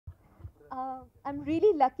I'm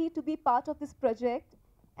really lucky to be part of this project,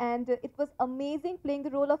 and it was amazing playing the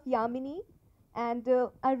role of Yamini. And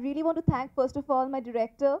I really want to thank, first of all, my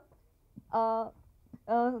director, uh,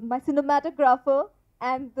 my cinematographer,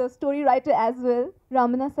 and the story writer as well,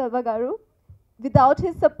 Ramana Salvagaru. Without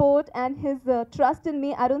his support and his trust in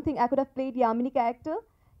me, I don't think I could have played Yamini character.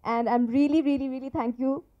 And I'm really, really, really thanks,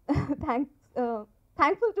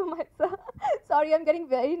 thankful to myself. Sorry, I'm getting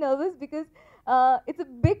very nervous because it's a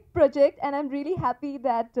big project, and I'm really happy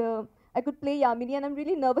that I could play Yamini, and I'm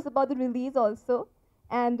really nervous about the release also.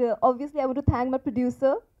 And obviously, I want to thank my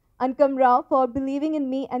producer, Ankam Rao, for believing in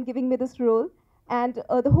me and giving me this role. And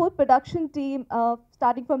the whole production team,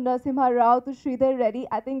 starting from Narasimha Rao to Sridhar Reddy,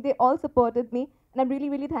 I think they all supported me, and I'm really,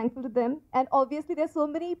 really thankful to them. And obviously, there's so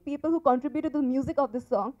many people who contributed to the music of this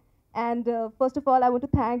song. And first of all, I want to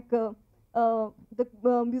thank the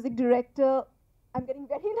music director. I'm getting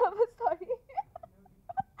very nervous, sorry.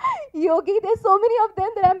 Yogi, there's so many of them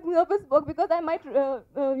that I'm nervous about because I might,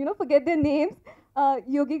 forget their names.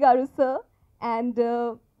 Yogi Garu sir, and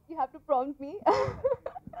you have to prompt me.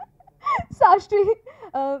 Shastri,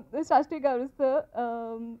 Shastri Garu sir,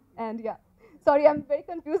 and yeah. Sorry, I'm very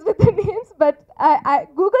confused with the names, but I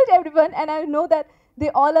googled everyone, and I know that they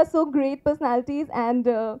all are so great personalities, and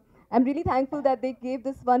I'm really thankful that they gave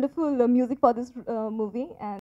this wonderful music for this movie. And